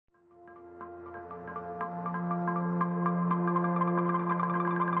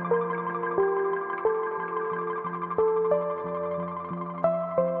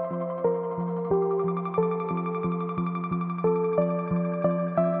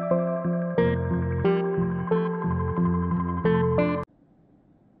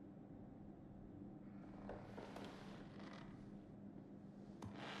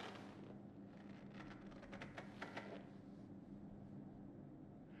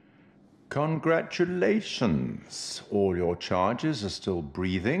Congratulations. All your charges are still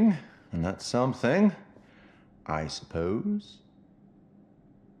breathing, and that's something, I suppose.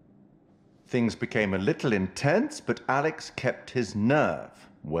 Things became a little intense, but Alex kept his nerve.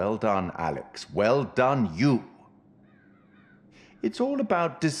 Well done, Alex. Well done, you. It's all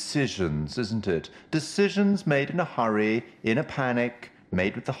about decisions, isn't it? Decisions made in a hurry, in a panic,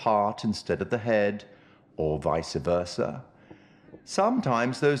 made with the heart instead of the head, or vice versa.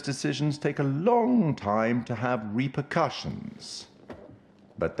 Sometimes those decisions take a long time to have repercussions.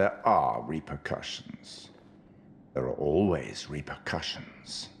 But there are repercussions. There are always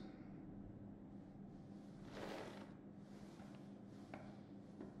repercussions.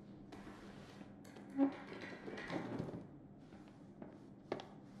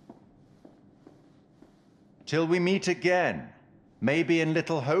 Till we meet again, maybe in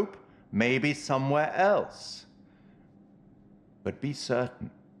Little Hope, maybe somewhere else. But be certain,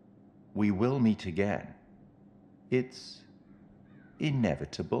 we will meet again. It's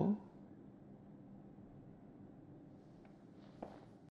inevitable.